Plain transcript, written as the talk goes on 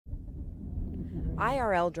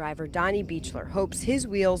IRL driver Donnie Beechler hopes his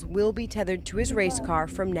wheels will be tethered to his race car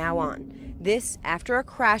from now on. This after a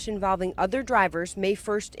crash involving other drivers May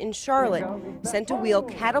 1st in Charlotte sent a wheel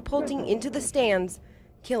catapulting into the stands,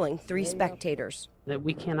 killing 3 spectators. That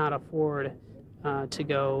we cannot afford to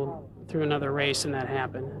go through another race and that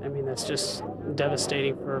happen. I mean, that's just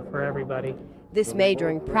devastating for everybody. This May,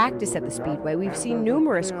 during practice at the Speedway, we've seen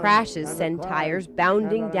numerous crashes send tires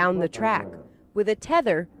bounding down the track. With a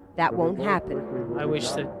tether, that won't happen. I wish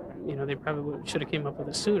that, they probably should have came up with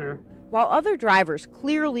it sooner. While other drivers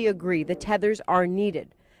clearly agree the tethers are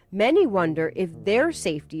needed, many wonder if their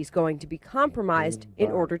safety is going to be compromised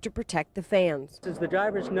in order to protect the fans. As the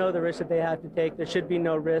drivers know the risk that they have to take, there should be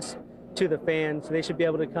no risk to the fans. They should be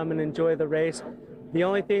able to come and enjoy the race. The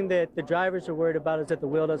only thing that the drivers are worried about is that the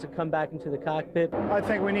wheel doesn't come back into the cockpit. I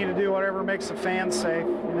think we need to do whatever makes the fans safe.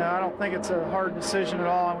 I don't think it's a hard decision at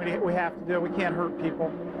all. We have to do it. We can't hurt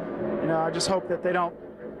people. I just hope that they don't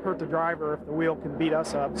hurt the driver if the wheel can beat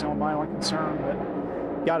us up. It's my only concern,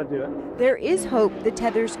 but got to do it. There is hope the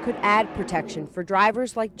tethers could add protection for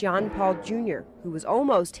drivers like John Paul Jr., who was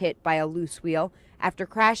almost hit by a loose wheel after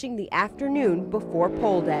crashing the afternoon before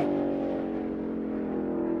pole day.